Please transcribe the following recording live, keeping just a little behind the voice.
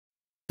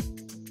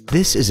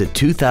This is a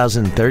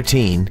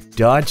 2013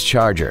 Dodge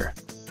Charger.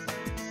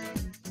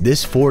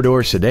 This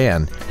four-door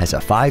sedan has a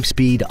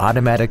 5-speed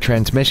automatic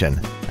transmission,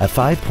 a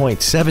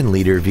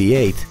 5.7-liter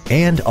V8,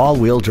 and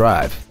all-wheel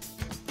drive.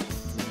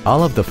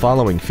 All of the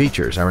following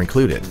features are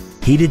included: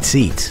 heated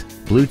seats,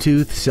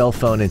 Bluetooth cell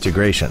phone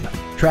integration,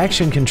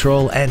 traction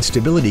control and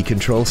stability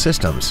control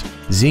systems,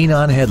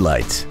 xenon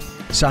headlights,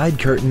 side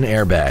curtain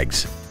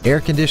airbags,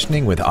 air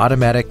conditioning with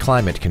automatic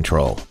climate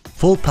control,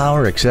 full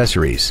power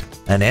accessories,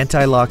 an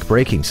anti-lock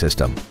braking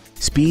system,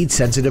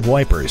 speed-sensitive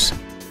wipers,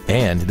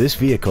 and this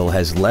vehicle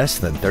has less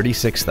than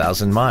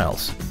 36,000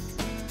 miles.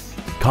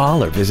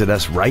 Call or visit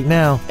us right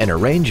now and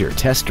arrange your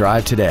test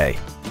drive today.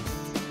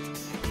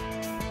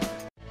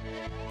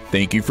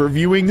 Thank you for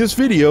viewing this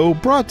video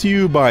brought to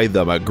you by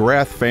the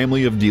McGrath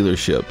family of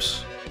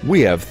dealerships.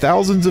 We have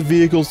thousands of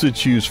vehicles to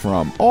choose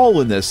from,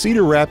 all in the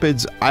Cedar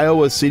Rapids,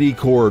 Iowa City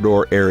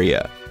corridor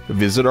area.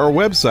 Visit our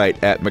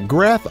website at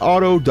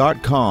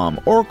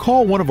mcgrathauto.com or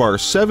call one of our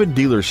 7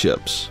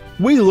 dealerships.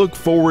 We look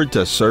forward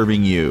to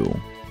serving you.